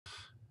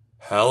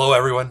Hello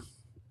everyone,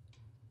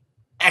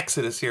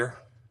 Exodus here,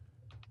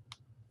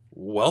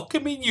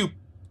 welcoming you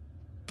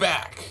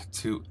back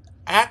to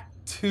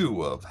Act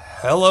 2 of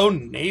Hello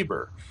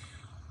Neighbor.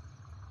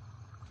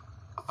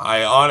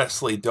 I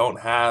honestly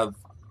don't have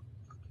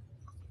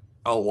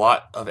a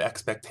lot of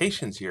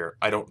expectations here.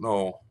 I don't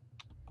know.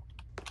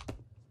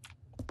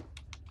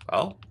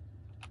 Well,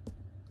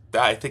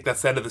 I think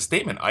that's the end of the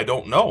statement. I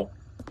don't know.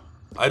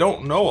 I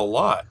don't know a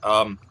lot.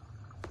 Huh?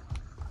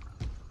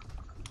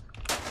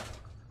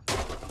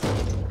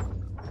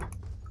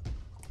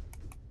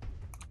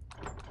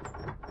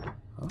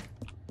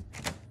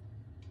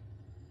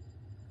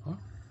 Huh?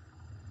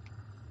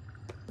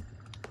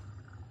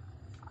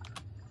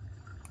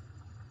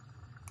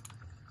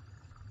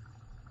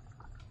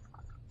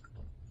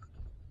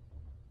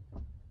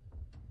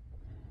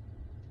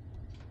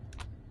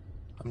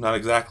 I'm not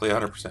exactly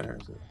 100% here,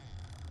 is it?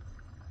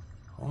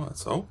 Oh,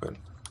 it's open.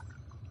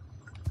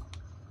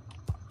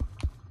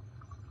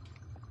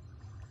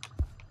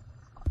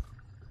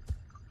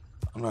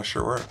 I'm not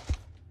sure where. Am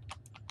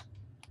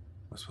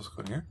I supposed to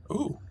go in here?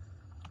 Ooh.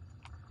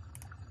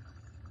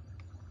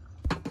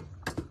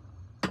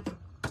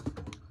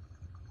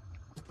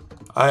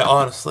 I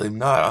honestly am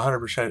not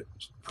 100%.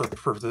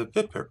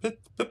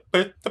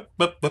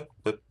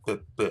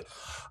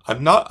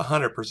 I'm not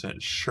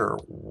 100% sure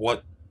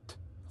what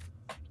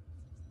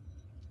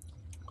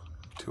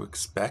to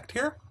expect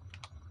here.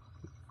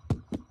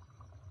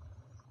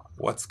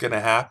 What's going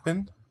to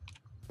happen?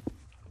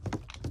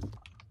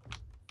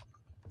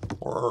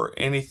 Or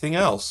anything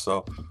else.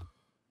 So I'm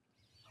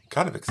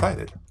kind of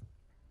excited.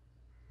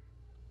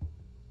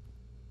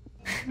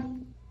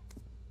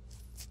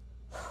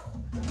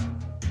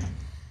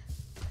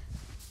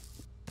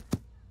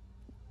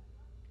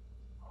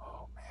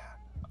 Oh man,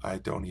 I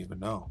don't even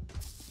know.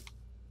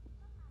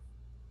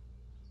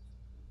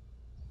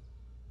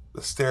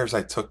 The stairs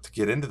I took to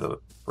get into the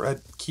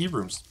red key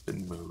room's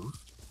been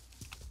moved.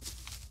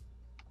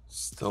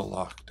 Still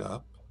locked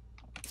up.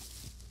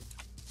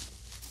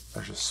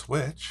 There's a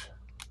switch.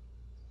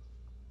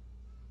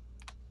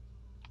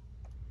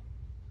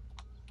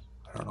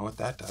 I don't know what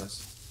that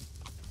does.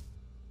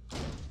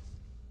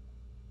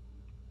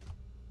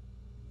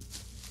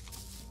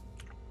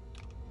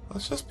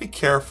 Let's just be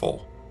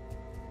careful.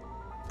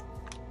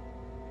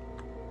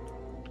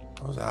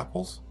 Those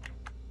apples?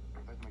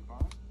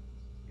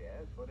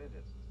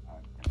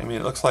 I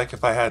mean, it looks like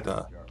if I had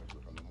a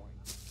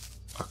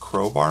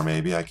crowbar,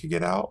 maybe I could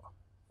get out.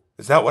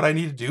 Is that what I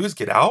need to do, is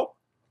get out?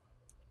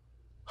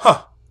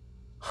 Huh.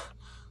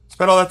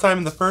 Spent all that time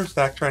in the first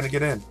act trying to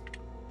get in.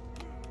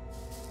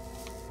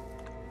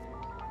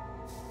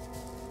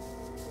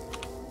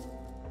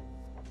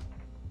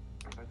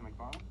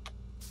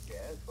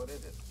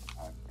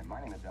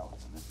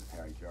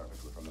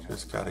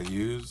 Just gotta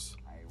use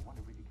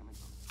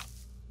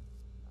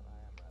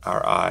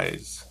our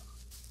eyes.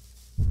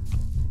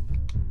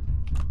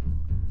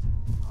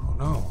 Oh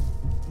no.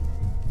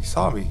 He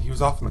saw me. He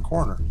was off in the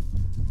corner.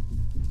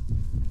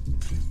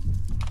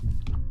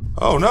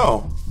 Oh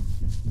no.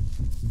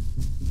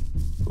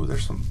 Oh,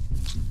 there's some...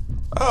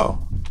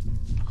 Oh.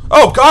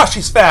 Oh gosh,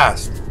 he's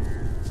fast!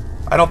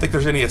 I don't think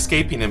there's any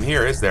escaping him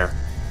here, is there?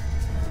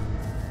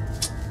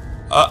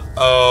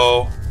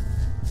 Uh-oh.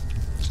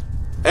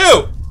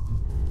 Ew!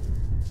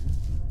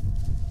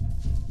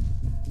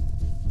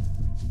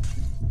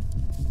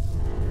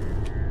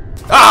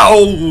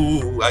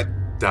 Ow!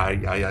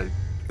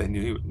 I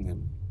knew he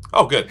would...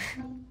 Oh, good.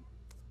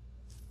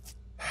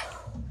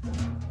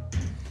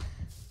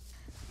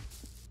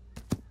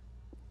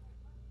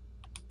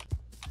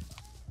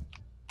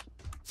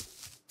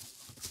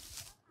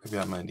 Maybe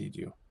I might need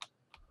you.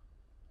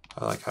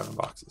 I like having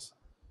boxes.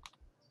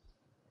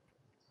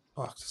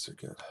 Boxes are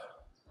good.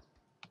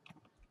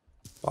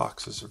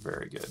 Boxes are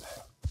very good.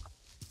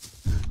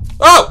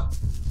 Oh!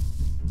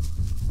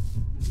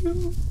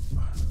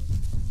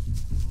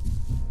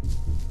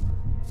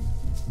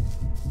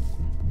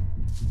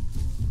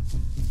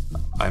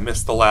 I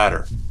missed the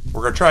ladder.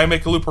 We're gonna try and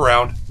make a loop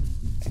around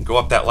and go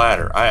up that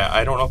ladder.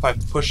 I don't know if I have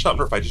to push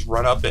something or if I just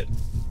run up it.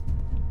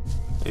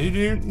 I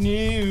don't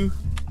know.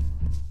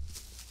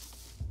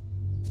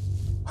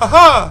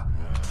 Haha!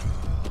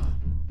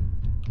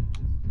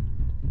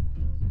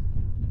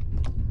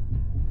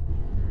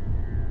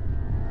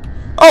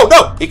 Oh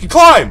no! He can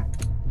climb!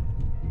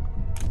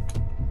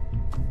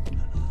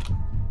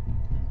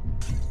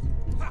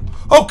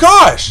 Oh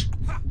gosh!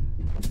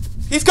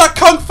 He's got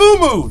kung fu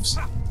moves!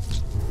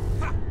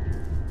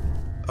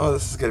 Oh,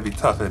 this is gonna be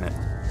tough, isn't it?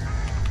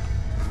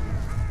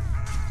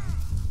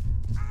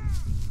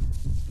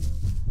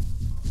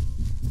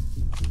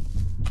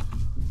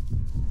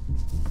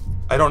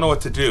 I don't know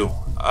what to do.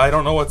 I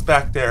don't know what's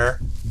back there.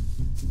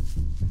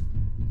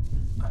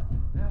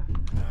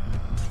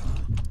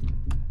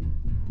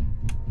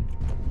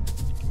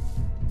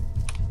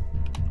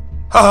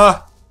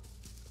 Haha!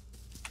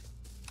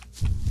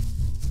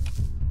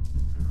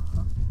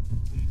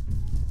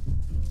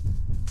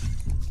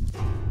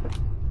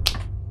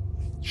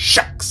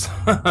 Shucks!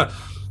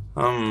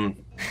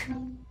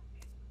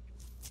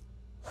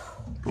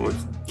 Oh,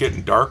 it's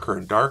getting darker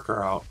and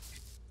darker out.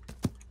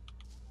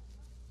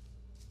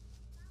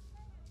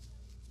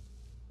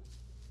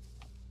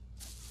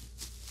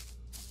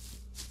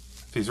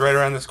 If he's right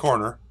around this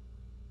corner,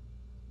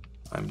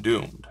 I'm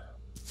doomed.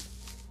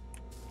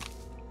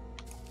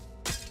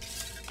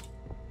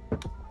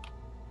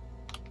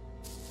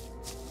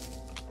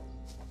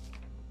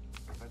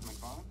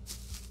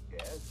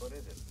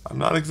 I'm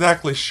not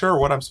exactly sure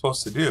what I'm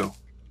supposed to do.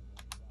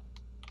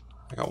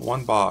 I got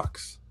one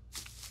box.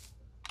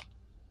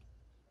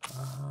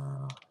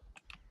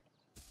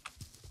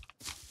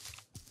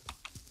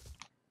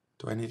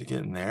 Do I need to get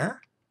in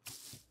there?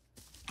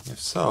 If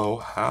so,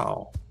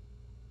 how?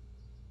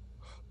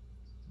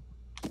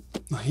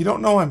 You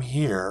don't know I'm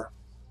here.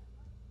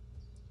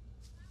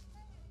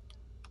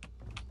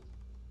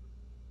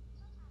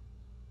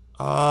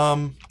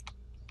 I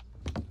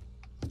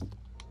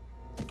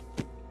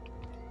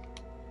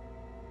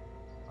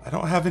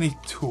don't have any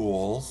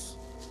tools.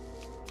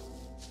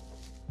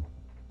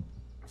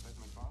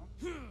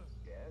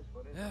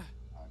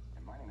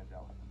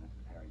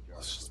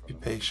 Let's just be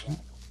patient.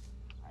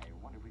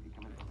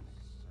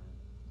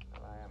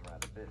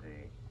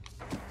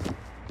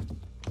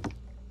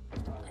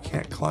 I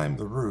can't climb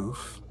the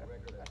roof.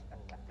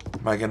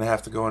 Am I gonna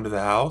have to go into the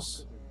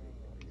house?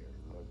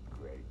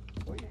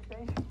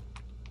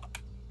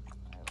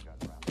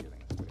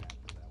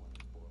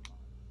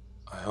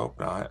 I hope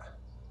not.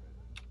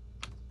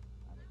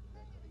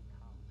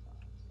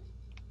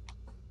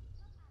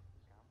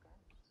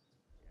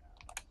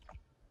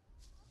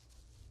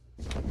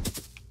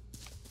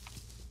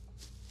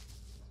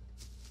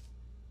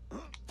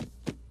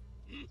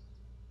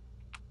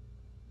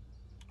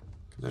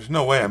 There's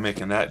no way I'm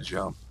making that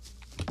jump.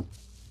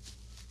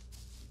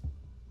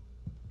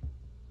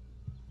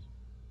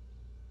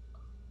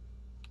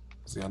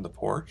 Is he on the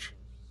porch?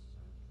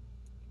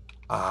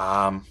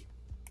 I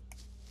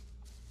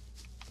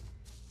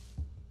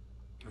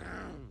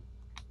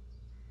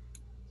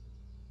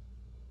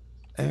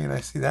mean,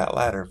 I see that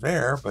ladder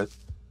there, but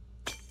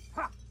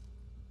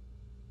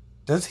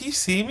does he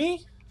see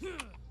me?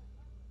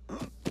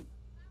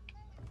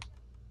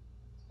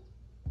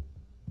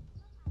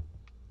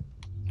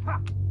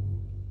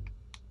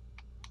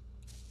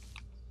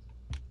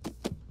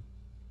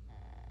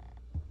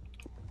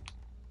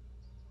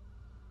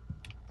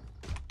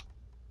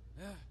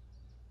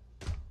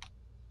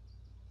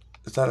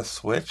 Is that a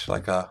switch?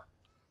 Like a...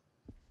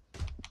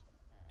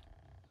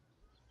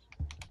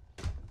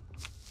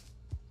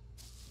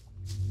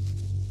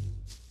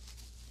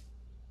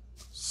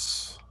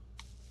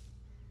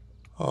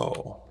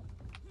 Oh.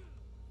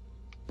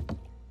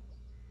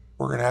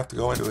 We're gonna have to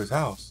go into his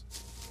house.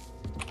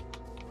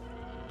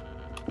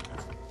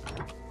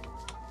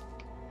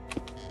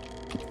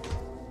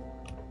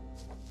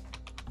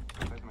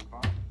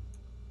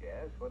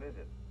 Yes, what is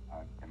it?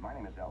 My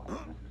name is Elton.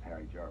 This is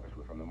Harry Jarvis.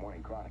 We're from the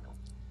Morning Chronicle.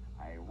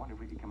 I wonder if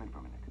we could come in for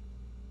a minute.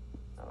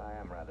 Well, I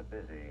am rather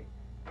busy.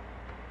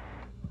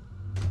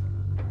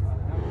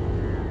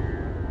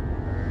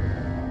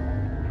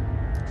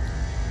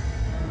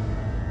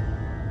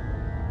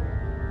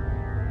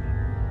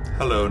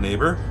 Hello,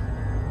 neighbor.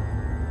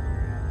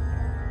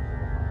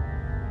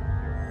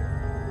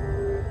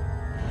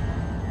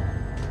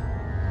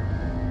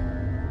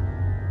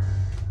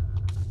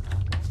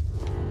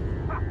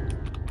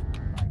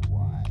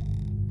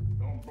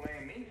 Don't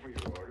blame me for your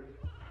orders.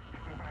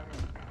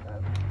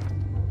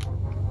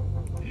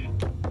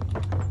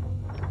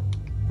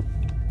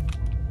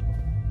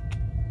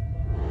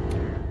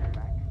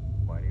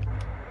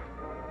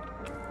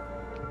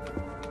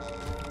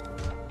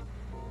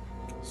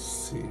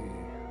 See.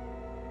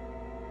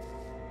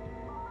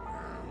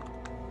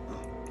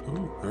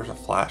 Ooh, there's a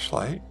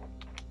flashlight.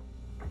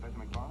 Professor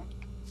McFarland?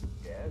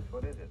 Yes,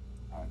 what is it?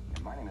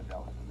 My name is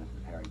Elton. This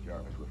is Harry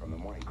Jarvis. We're from the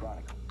Morning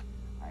Chronicle.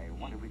 I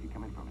wonder if we could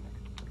come in for a minute.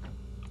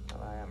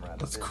 Well, I am rather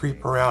Let's busy.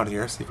 creep around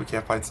here, see if we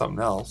can't find something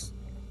else.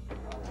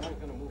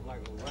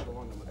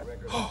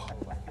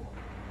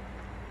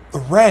 The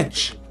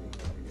wrench!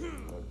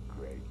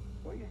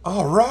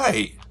 All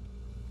right.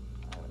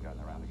 I haven't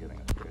gotten around to giving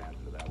a straight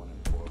answer to that one in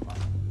 4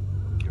 months.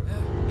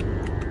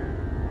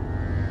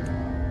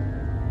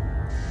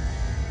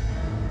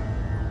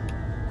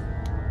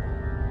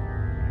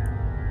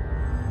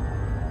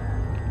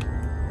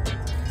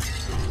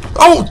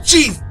 Oh,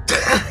 jeez!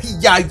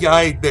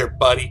 Yay, there,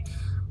 buddy.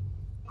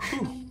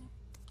 Whew.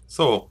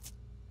 So,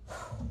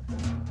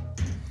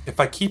 if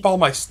I keep all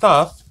my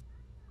stuff,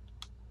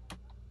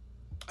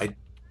 I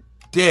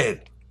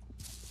did.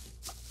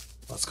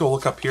 Let's go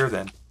look up here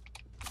then.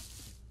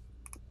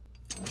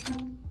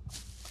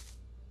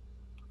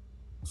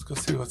 Let's go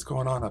see what's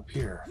going on up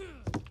here.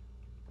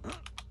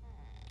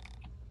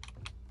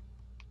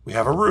 We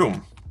have a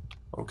room.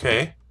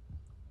 Okay.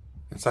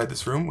 Inside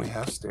this room we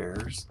have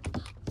stairs,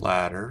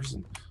 ladders,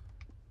 and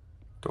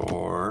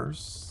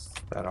doors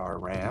that are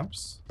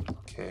ramps.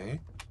 Okay.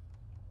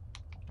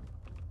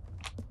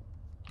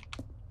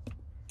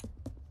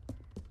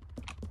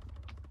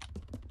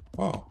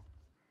 Whoa.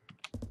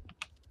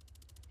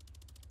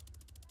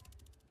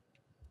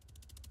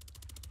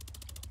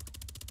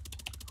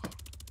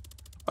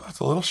 Oh, it's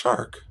a little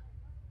shark.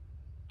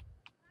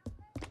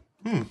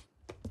 Hmm.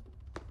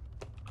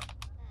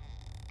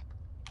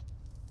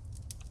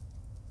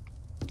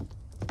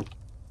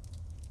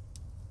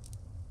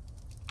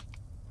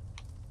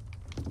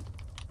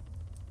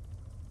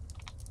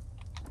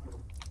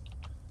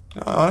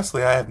 No,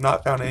 honestly, I have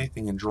not found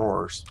anything in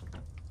drawers.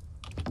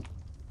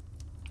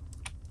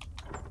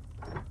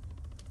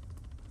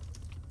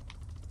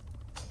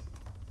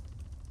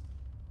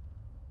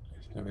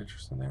 Anything of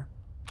interest in there?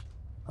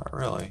 Not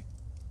really.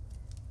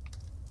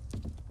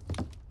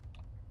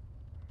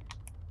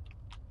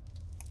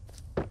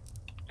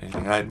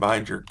 Anything hiding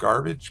behind your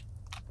garbage?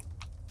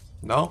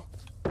 No?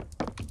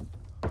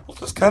 We'll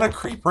just kind of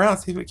creep around,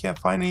 see if we can't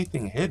find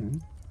anything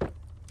hidden.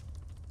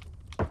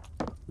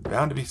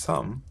 Bound to be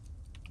something.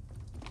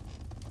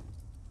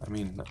 I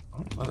mean,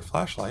 another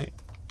flashlight.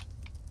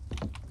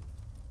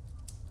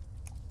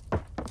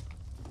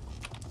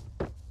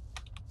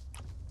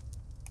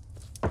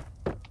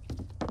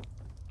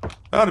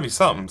 Bound to be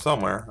something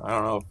somewhere. I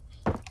don't know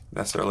if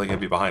necessarily going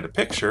to be behind a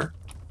picture.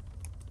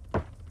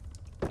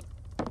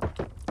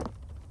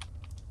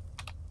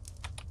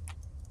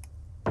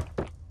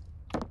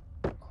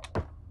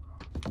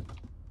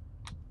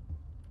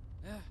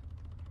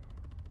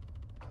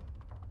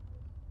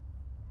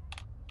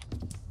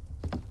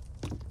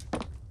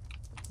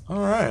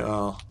 Alright,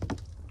 well,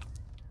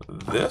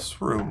 this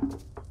room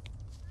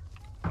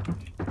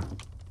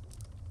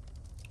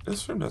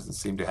doesn't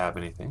seem to have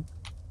anything.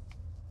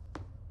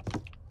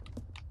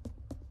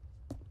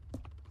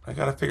 I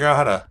gotta figure out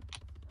how to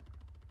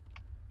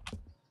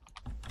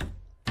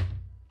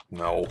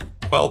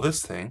quell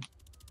this thing.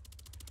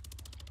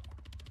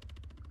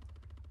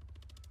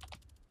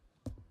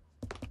 I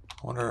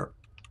wonder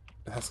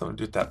if it has something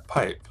to do with that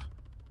pipe.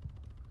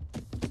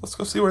 Let's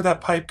go see where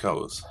that pipe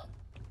goes.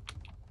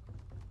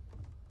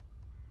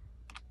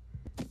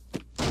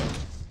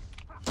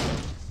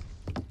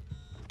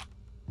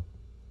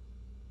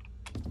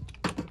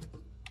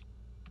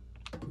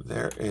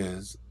 There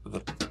is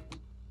the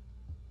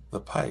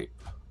pipe.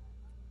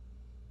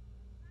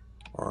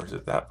 Or is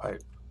it that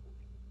pipe?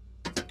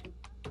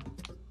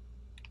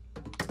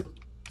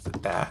 Is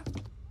it that?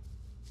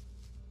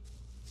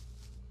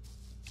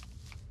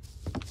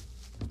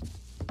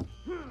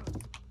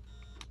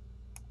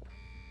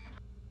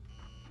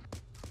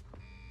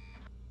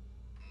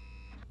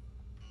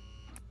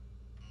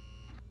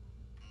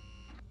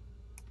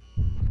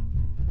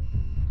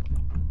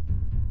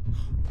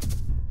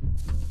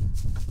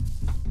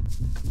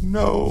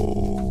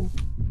 No.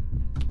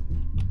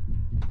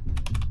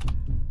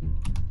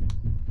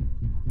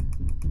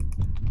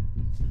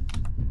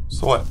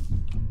 So what?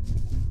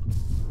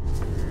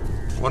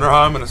 Wonder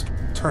how I'm gonna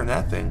turn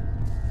that thing.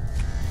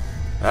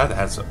 That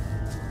has a...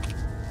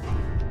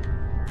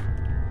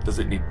 Does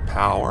it need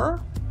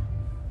power?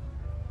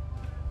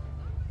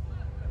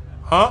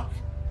 Huh?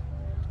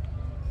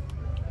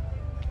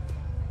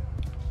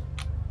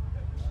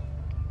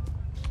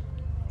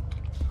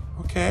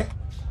 Okay.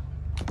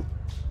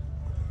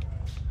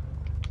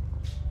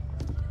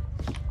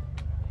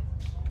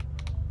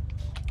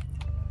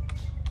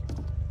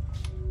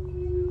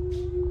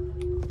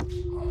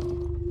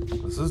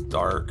 This is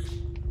dark.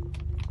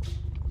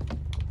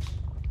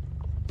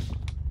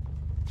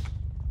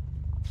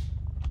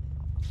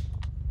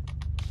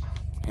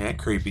 Yeah,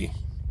 creepy.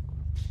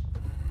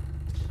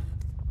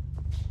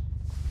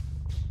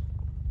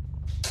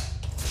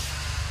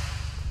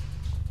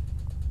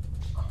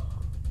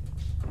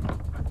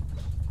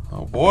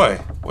 Oh boy,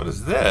 what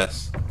is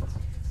this?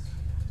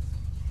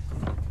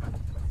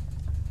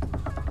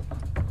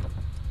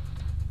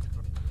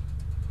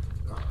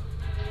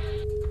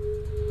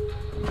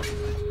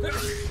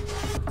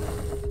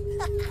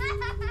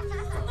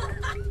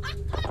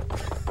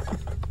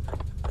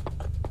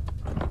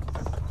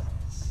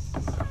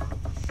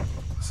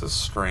 This is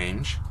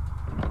strange.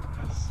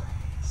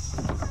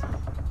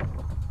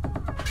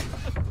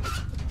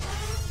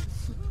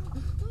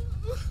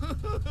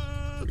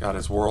 Got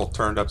his world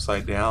turned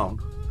upside down.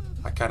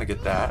 I kind of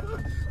get that.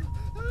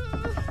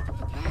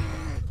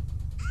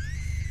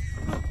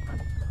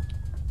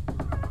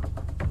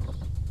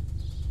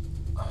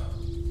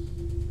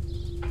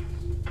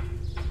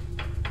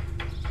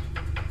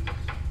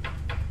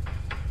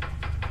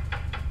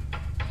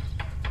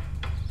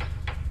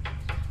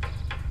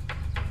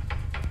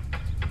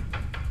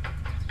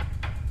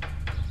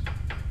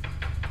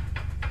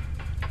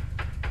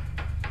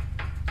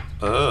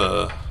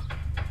 Ugh.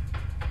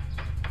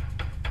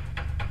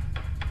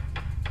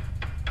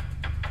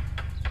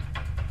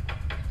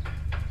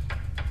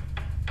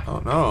 Oh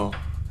no.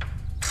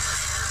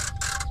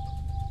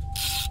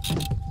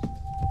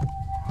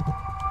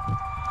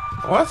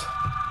 What?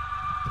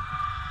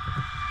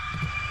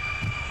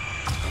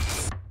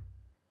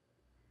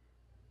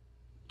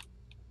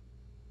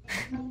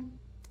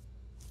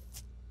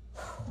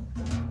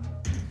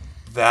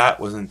 That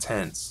was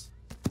intense.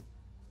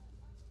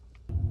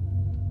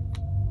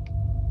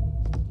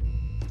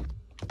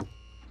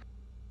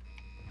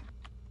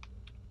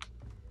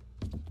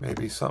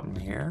 Maybe something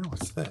here?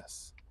 What's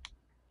this?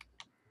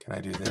 Can I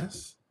do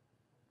this?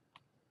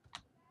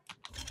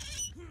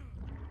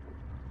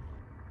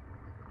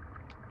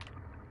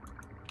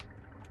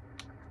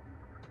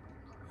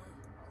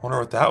 I wonder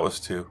what that was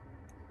to.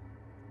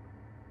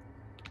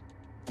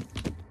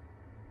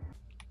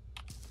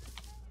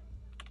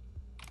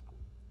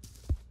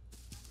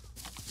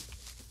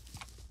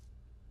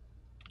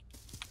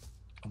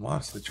 I'm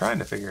honestly trying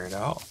to figure it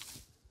out.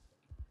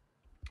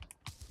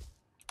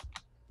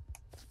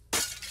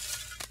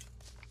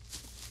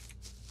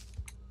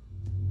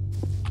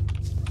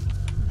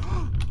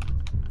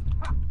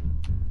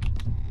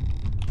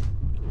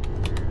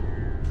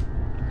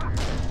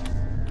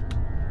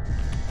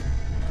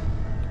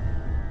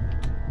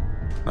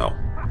 No.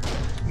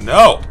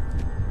 No!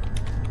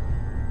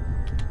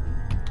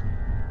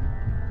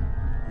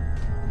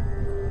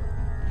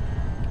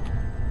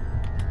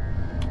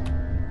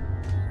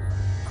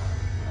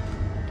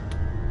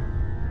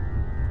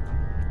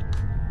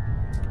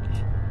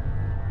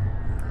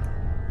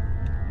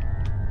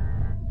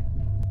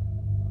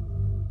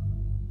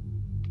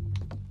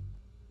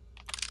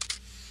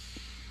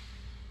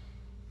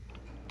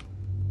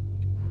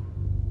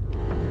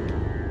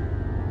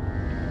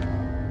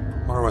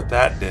 I wonder what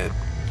that did.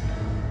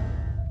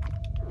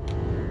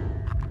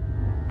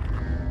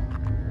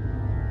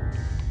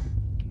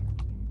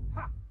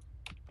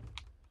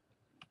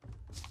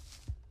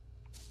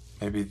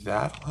 Maybe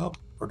that'll help?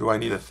 Or do I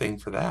need a thing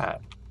for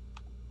that?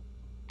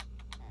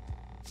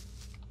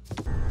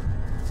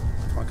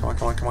 Come on, come on,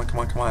 come on, come on, come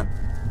on, come on.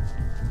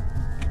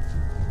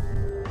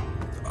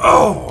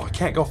 Oh, I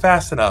can't go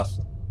fast enough.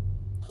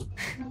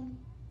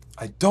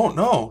 I don't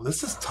know.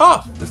 This is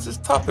tough. This is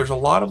tough. There's a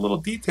lot of little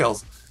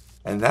details.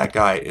 And that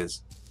guy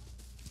is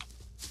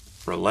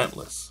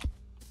relentless.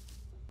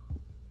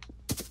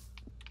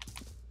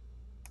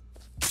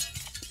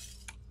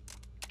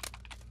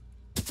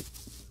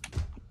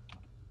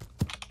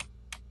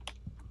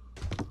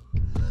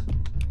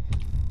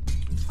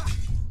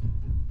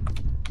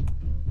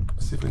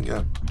 Let's see if we can get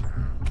up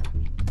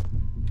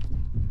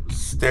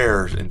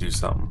stairs and do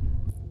something.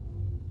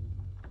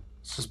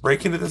 Let's just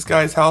break into this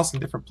guy's house in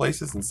different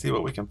places and see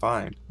what we can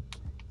find.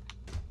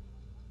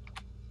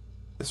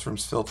 This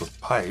room's filled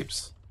with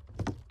pipes.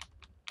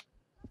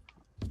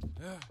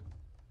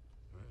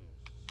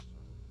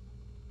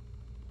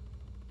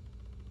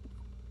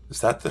 Is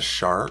that the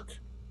shark?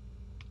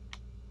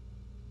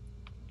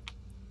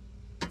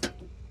 I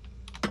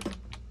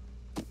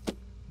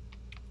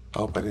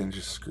hope I didn't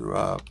just screw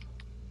up.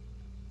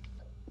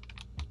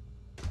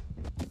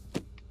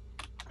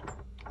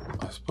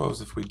 I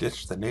suppose if we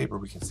ditch the neighbor,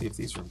 we can see if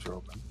these rooms are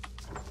open.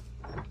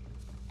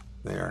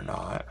 They are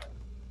not.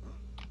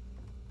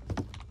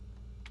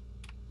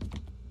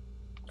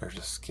 There's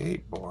a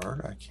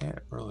skateboard. I can't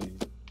really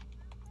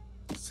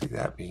see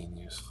that being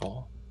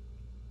useful.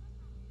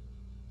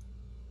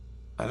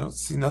 I don't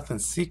see nothing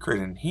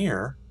secret in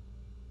here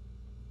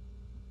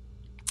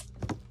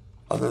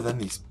other than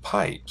these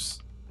pipes.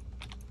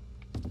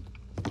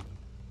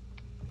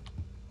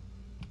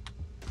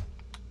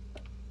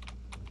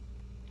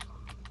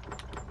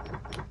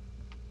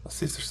 Let's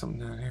see if there's something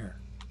down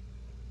here.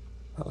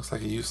 That looks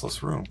like a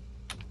useless room.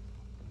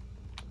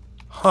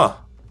 Huh.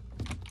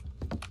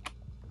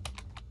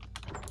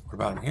 What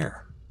about in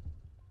here?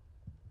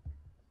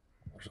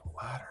 There's a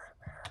ladder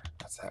in there.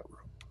 That's that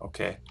room.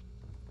 Okay.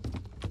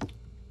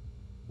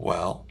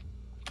 Well.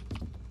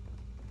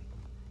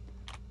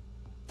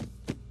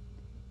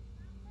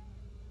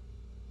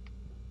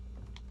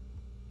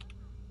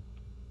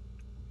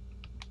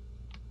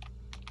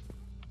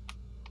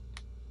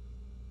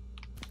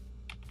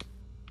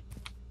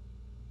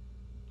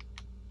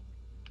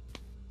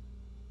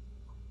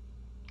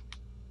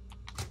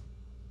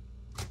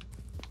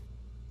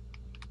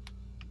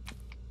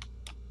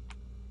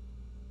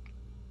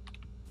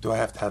 Do I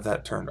have to have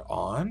that turned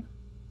on?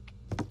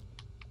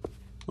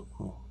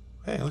 Ooh.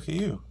 Hey, look at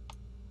you.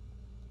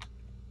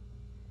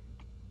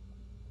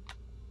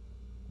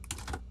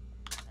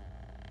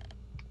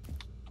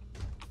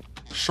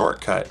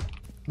 Shortcut.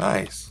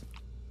 Nice.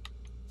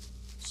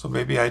 So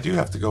maybe I do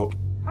have to go...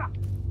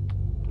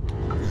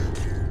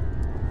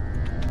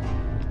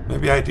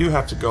 Maybe I do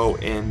have to go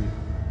and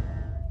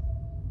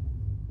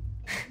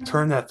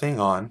turn that thing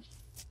on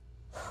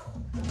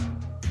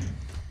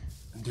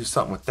and do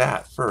something with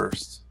that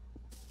first.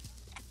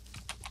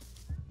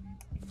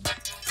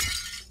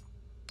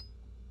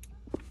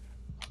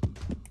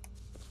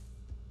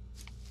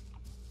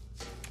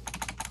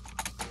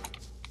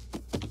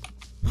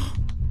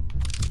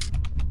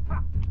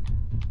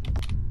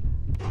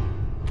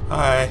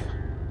 Hi.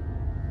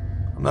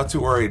 I'm not too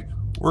worried.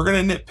 We're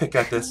gonna nitpick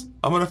at this.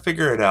 I'm gonna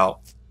figure it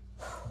out.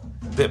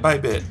 Bit by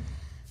bit.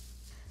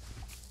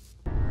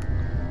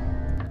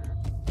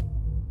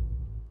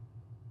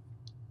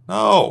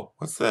 No!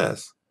 What's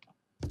this?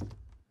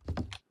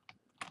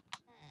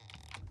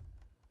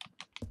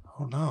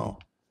 Oh no.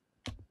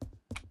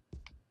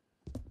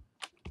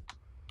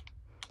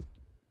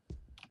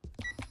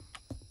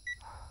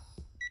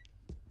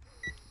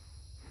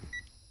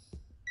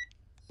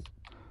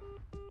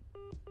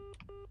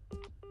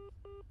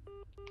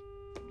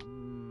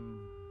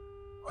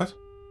 What?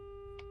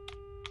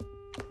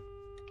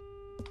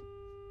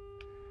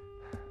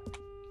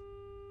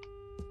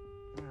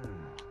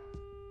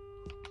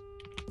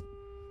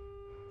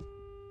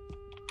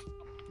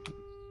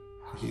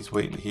 He's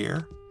waiting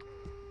here.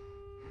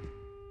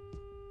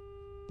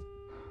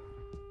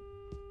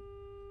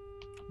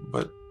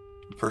 But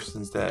the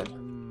person's dead.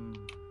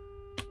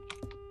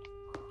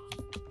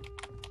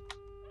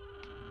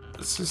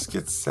 This just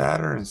gets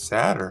sadder and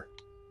sadder.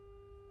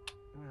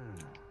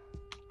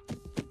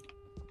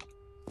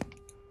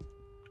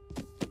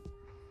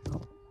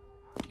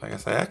 I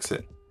guess I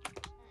exit.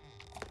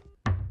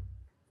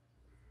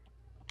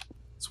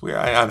 It's weird.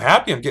 I'm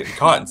happy I'm getting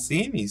caught and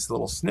seeing these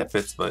little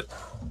snippets, but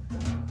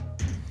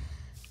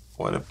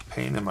what a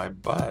pain in my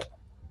butt.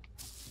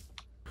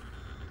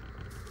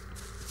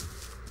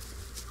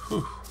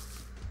 Whew.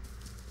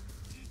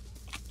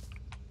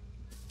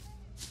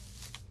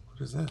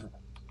 What is that?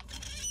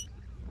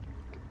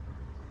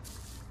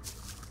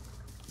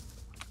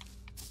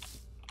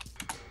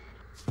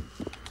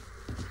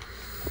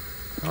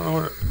 I don't know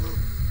what it...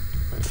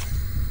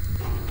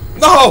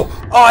 No!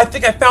 Oh, I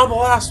think I found the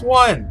last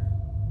one!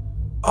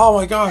 Oh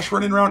my gosh,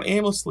 running around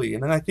aimlessly,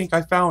 and then I think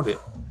I found it.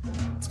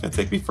 It's gonna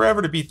take me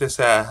forever to beat this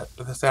act.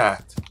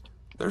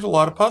 There's a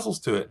lot of puzzles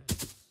to it.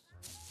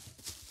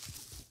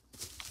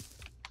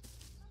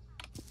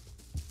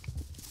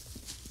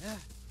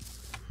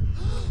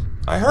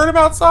 I heard him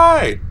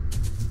outside!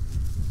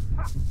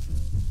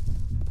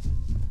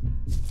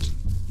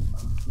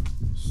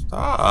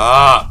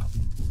 Stop!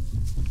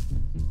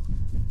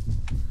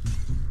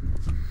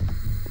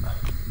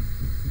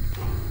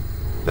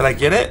 Did I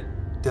get it?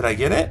 Did I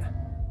get it?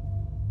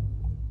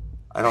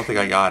 I don't think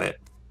I got it.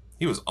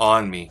 He was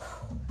on me.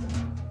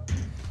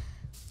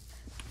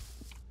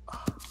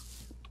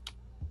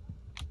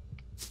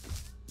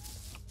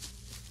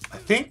 I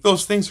think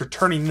those things are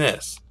turning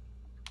this.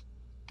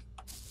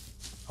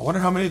 I wonder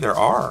how many there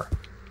are.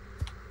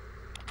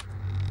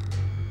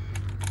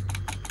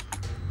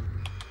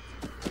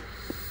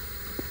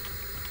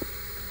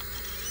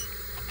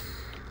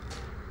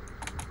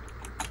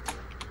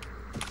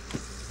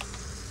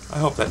 I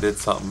hope that did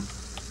something.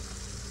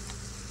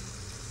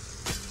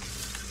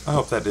 I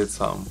hope that did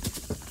something.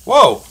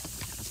 Whoa!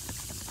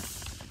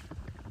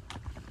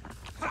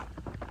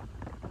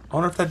 I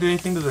wonder if that did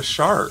anything to the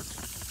shark.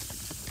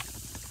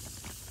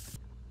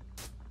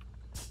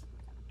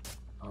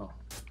 Oh.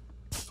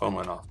 Phone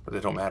went off, but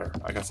it don't matter.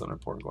 I got something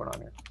important going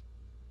on here.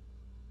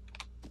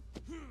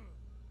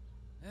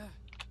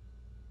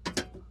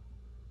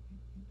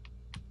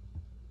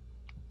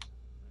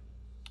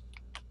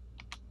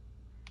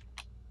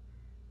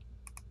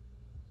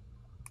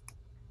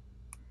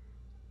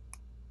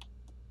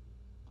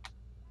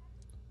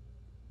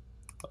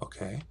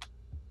 Okay.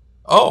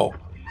 Oh!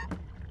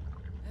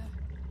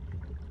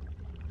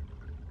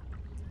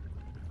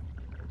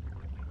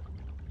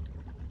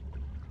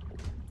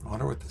 I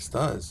wonder what this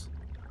does.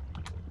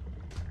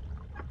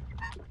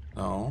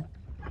 No.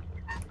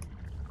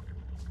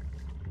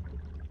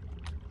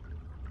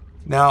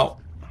 Now,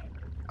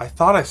 I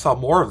thought I saw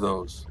more of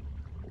those.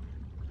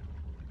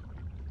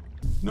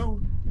 No.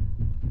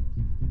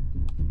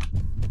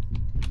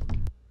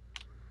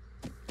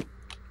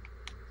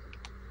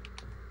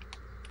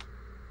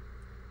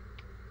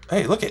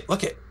 Hey, look it,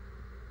 look it.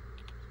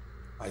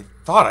 I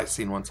thought I'd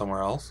seen one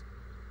somewhere else.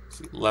 Let's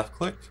see, left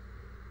click.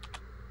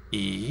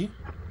 E.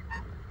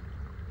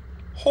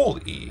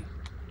 Hold E.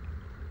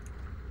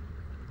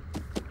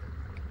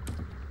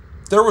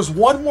 There was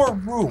one more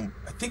room.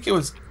 I think it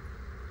was...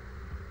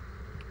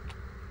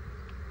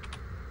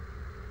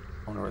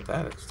 I wonder what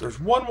that is. There's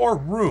one more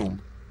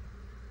room.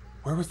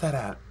 Where was that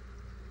at?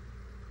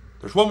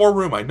 There's one more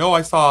room. I know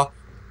I saw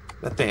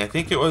that thing. I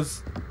think it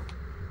was...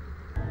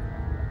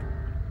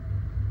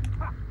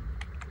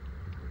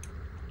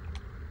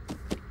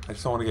 I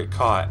just don't want to get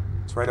caught.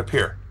 It's right up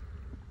here.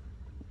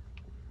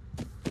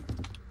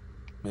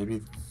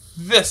 Maybe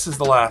this is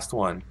the last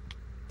one.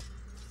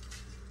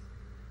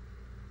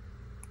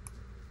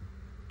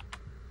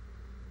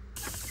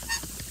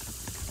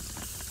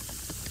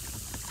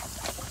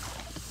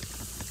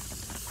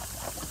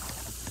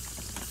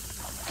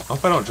 I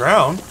hope I don't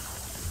drown.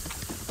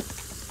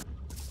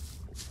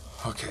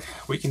 Okay,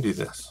 we can do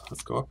this.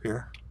 Let's go up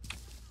here.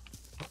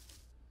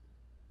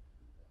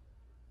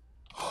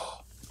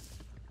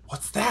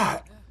 What's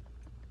that?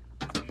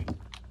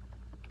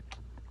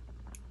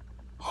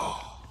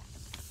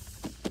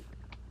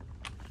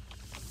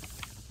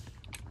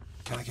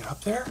 Can I get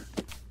up there?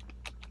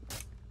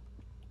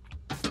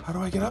 How do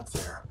I get up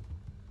there?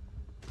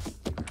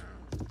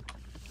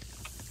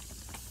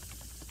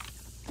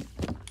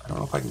 I don't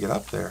know if I can get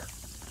up there.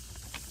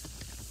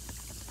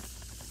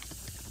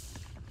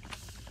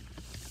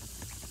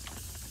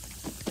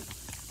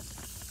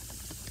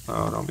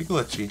 Oh, don't be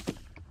glitchy.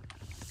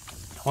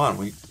 Come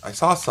on, I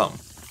saw something.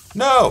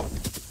 No!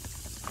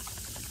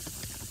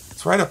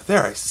 It's right up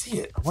there. I see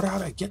it. I wonder how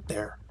did I get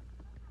there?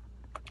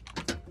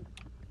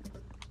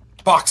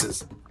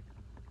 Boxes.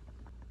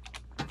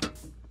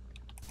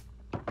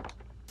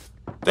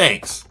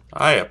 Thanks.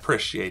 I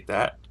appreciate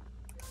that.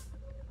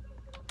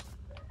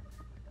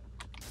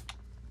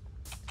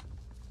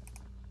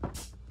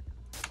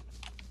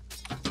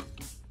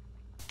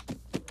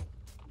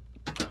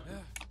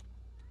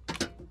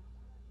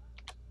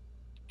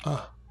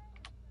 Uh,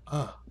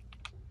 uh,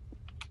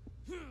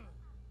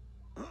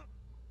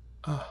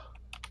 uh.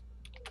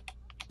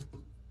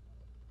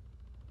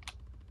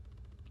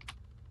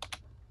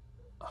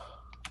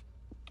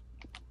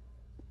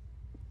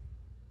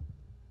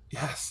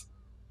 Yes.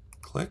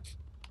 Click.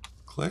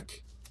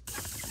 Click.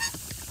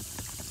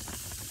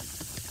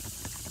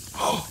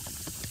 Oh!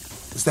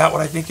 Is that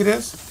what I think it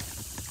is?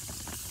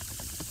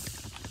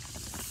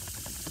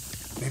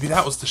 Maybe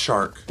that was the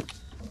shark.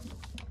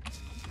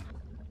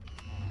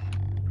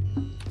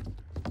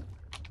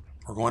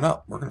 We're going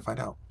up. We're going to find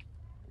out.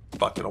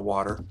 Bucket of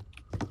water.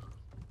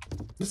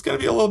 This is going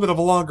to be a little bit of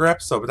a longer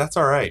episode, but that's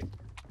alright.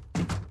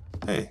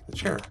 Hey, the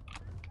chair.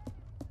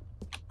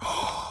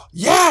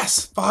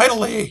 Yes!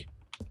 Finally!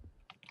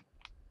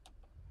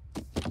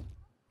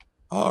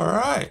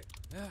 Alright.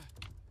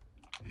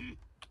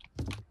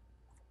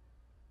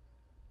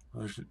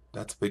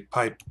 That's a big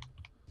pipe.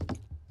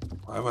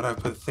 Why would I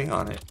put a thing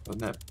on it?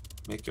 Wouldn't that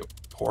make it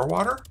pour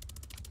water?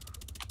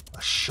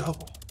 A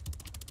shovel.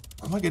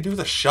 What am I going to do with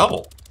a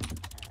shovel?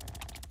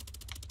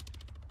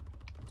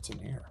 What's in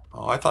here?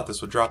 Oh, I thought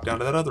this would drop down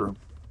to that other room.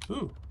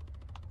 Ooh.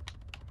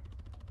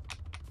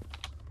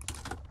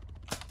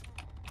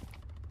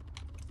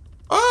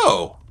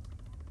 Oh!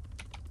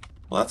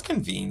 Well, that's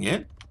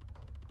convenient.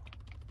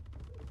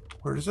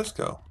 Where does this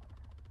go?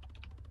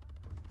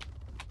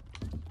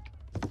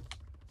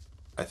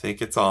 I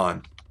think it's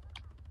on.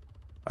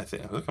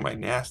 Look at my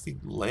nasty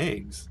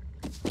legs.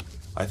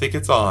 I think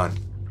it's on.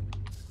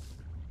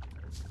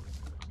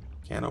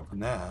 Can't open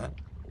that.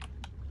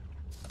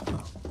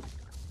 Oh.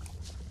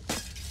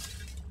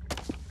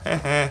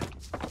 Heh.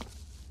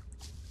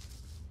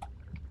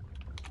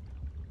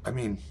 I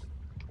mean,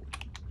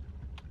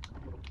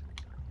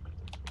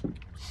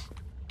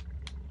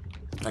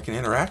 I can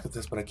interact with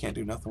this, but I can't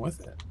do nothing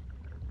with it.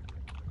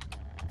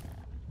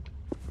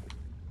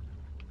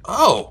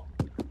 Oh!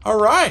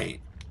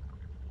 Alright!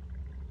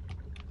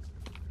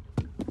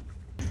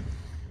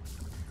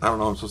 I don't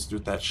know what I'm supposed to do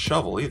with that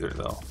shovel either,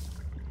 though.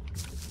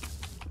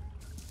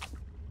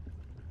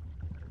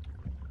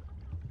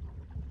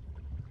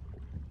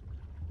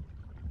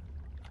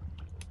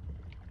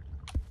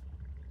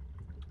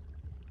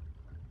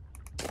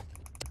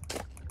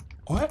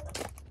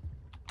 What?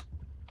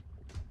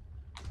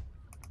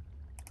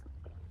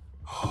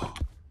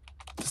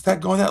 Does that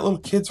go in that little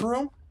kid's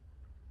room?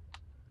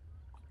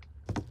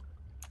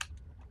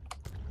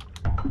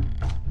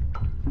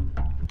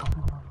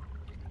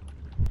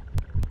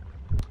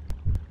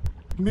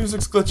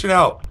 Music's glitching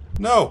out.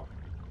 No.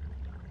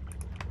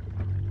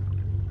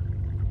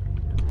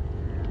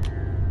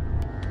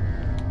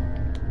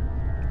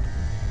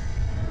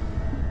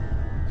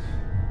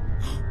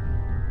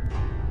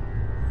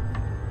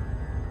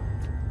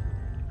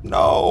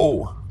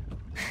 No.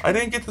 I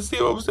didn't get to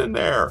see what was in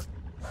there.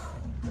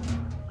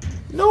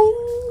 No.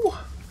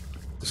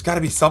 There's got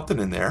to be something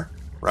in there,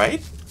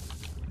 right?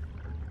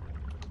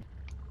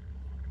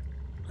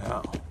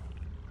 No.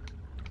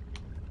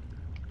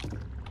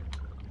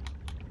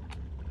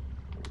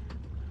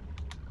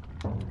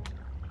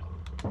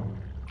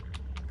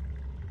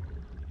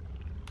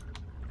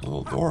 The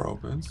little door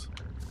opens.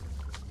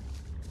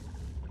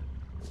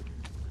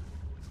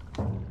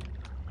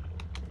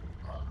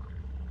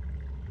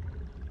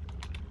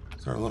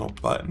 Is there a little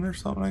button or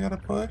something I gotta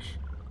push?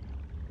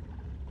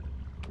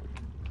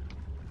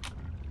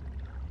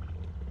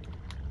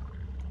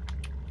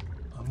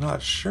 I'm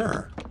not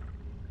sure.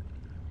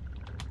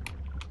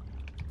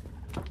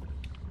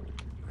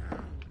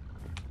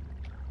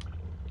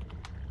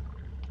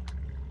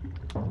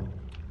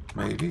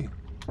 Maybe.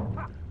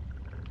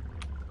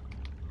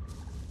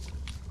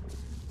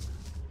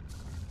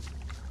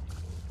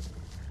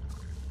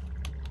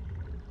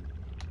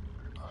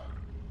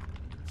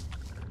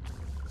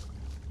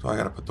 Do I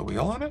gotta put the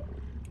wheel on it?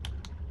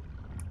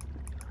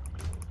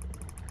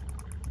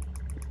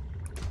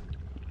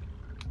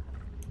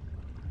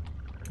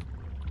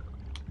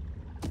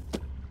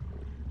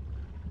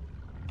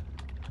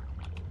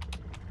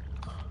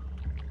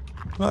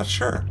 I'm not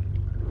sure.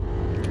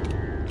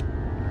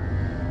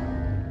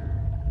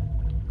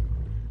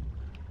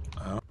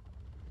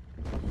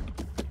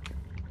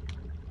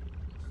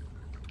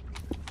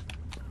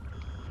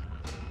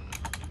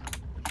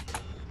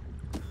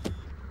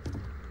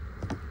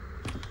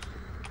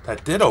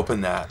 That did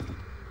open that.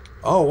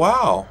 Oh,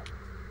 wow.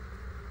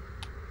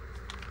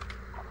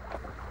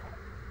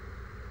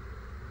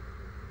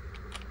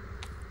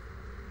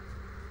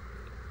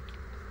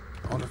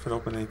 I wonder if it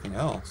opened anything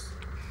else.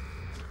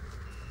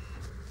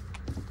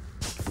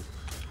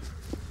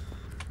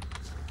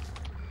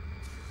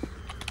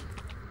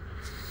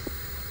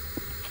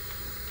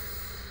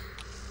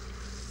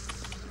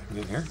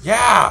 Get in here?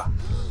 Yeah!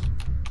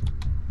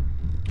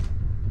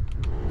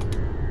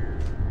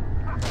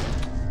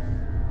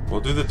 We'll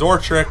do the door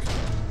trick.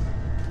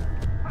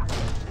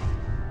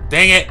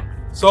 Dang it.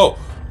 So,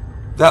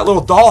 that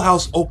little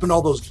dollhouse opened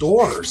all those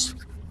doors.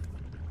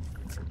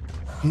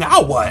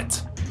 Now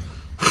what?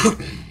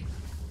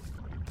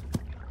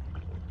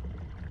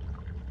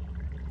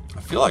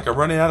 I feel like I'm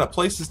running out of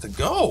places to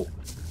go.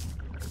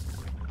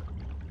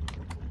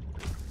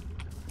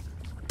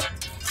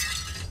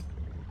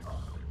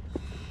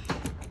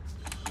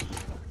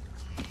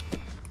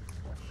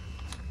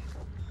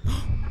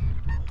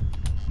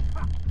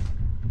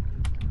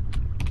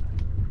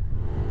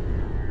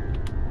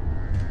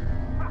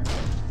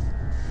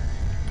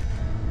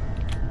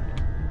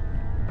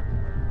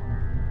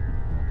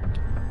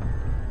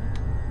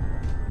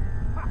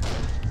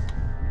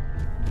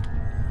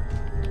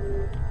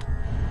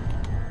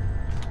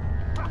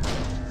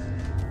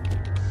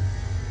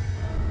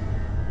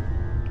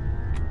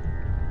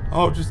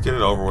 Oh, just get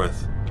it over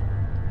with.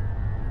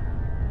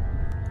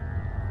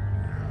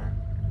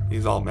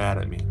 He's all mad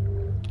at me.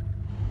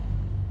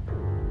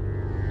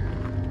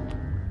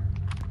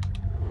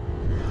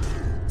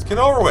 Let's get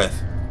over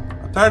with.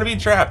 I'm tired of being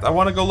trapped. I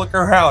want to go look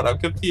around. I'm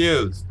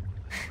confused.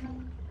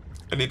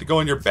 I need to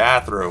go in your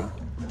bathroom.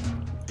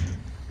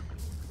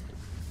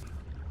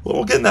 Well,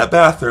 we'll get in that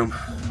bathroom.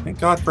 Thank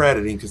God for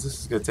editing, because this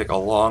is going to take a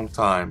long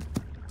time.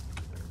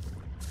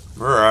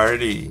 We're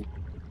already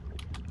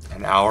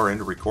an hour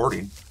into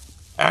recording.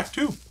 Act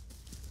 2.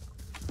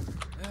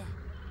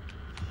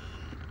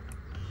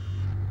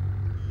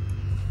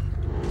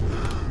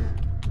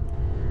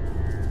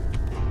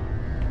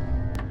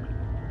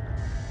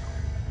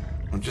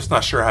 I'm just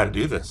not sure how to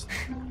do this.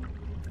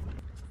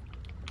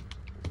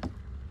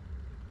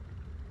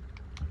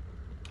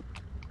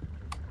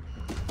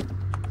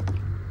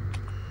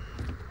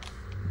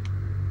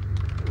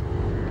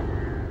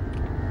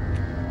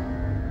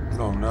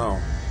 Oh no.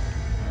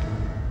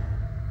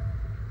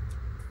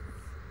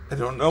 I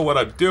don't know what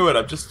I'm doing.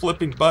 I'm just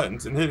flipping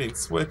buttons and hitting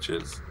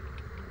switches.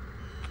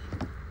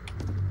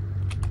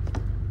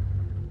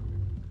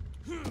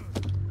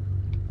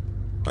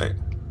 Wait.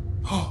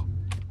 Oh,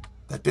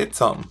 that did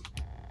something.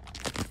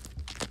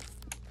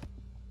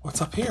 What's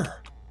up here?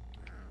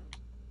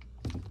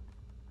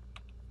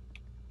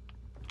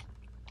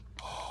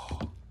 Oh,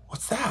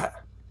 what's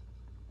that?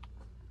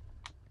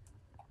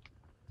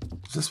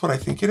 Is this what I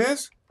think it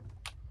is?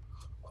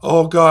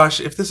 Oh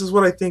gosh, if this is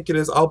what I think it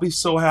is, I'll be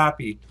so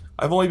happy.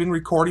 I've only been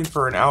recording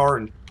for an hour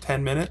and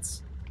 10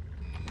 minutes.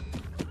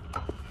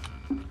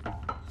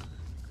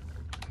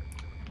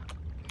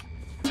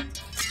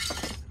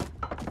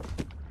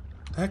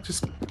 That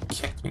just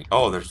kicked me.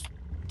 Oh, there's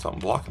something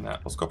blocking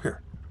that. Let's go up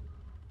here.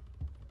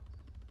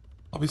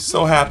 I'll be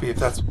so happy if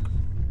that's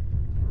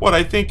what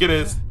I think it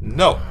is.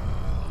 No.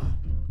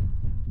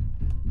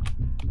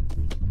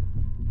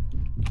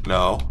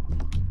 No.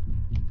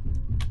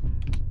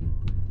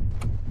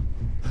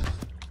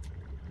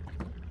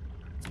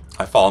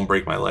 I fall and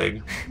break my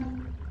leg.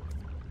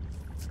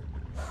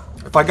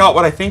 If I got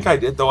what I think I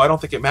did, though, I don't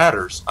think it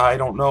matters. I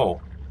don't know.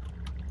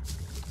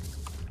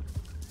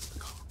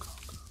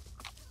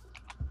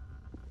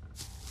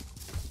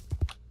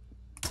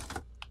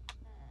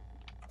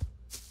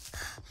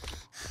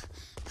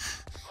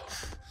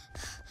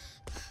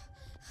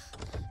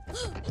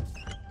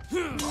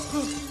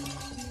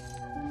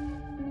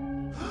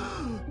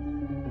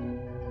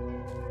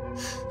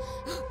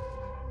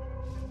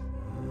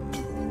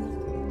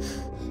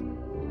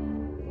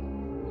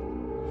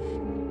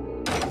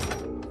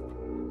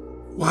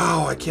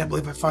 Wow, I can't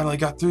believe I finally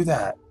got through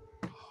that.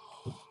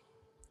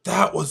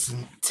 That was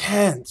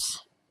intense.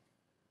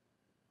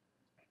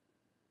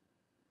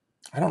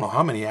 I don't know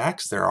how many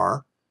acts there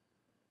are.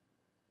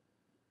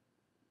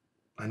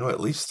 I know at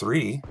least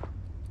 3.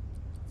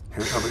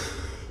 Here's how we...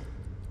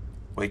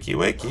 Wakey,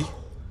 wakey.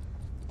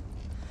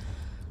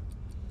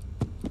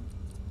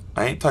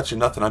 I ain't touching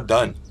nothing. I'm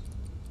done.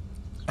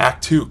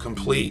 Act 2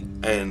 complete.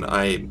 And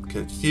I'm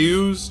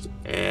confused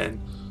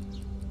and...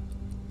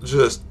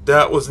 just,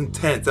 that was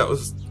intense. That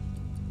was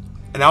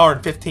an hour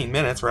and 15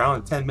 minutes, or an hour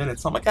and 10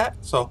 minutes, something like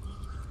that. So,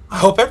 I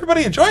hope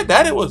everybody enjoyed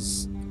that. It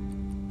was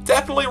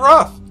definitely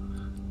rough.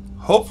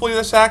 Hopefully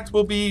this act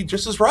will be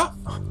just as rough.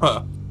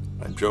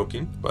 I'm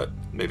joking, but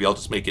maybe I'll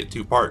just make it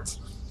 2 parts.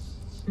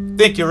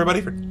 Thank you,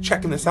 everybody, for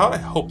checking this out. I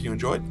hope you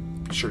enjoyed.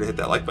 Be sure to hit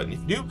that like button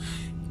if you do.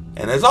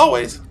 And as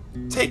always,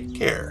 take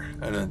care.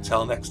 And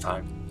until next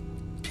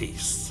time,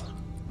 peace.